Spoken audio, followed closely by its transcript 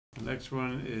The next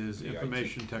one is The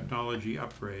information technology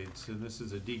upgrades, and this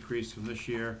is a decrease from this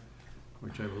year,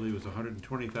 which I believe was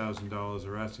 $120,000.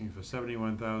 They're asking for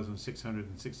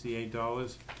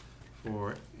 $71,668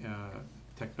 for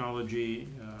technology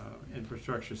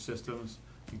infrastructure systems,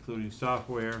 including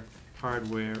software,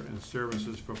 hardware, and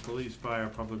services for police, fire,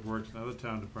 public works, and other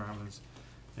town departments,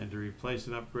 and to replace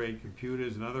and upgrade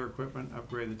computers and other equipment,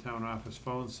 upgrade the town office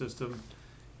phone system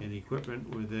and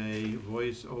equipment with a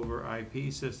voice over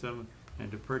IP system, and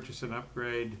to purchase and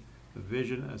upgrade the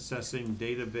vision assessing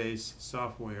database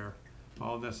software,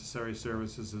 all necessary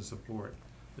services and support.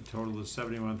 The total is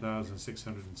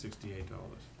 $71,668.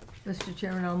 Mr.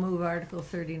 Chairman, I'll move Article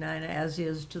 39 as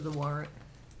is to the warrant.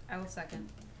 I will second.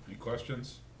 Any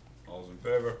questions? All's in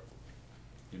favor?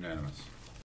 Unanimous.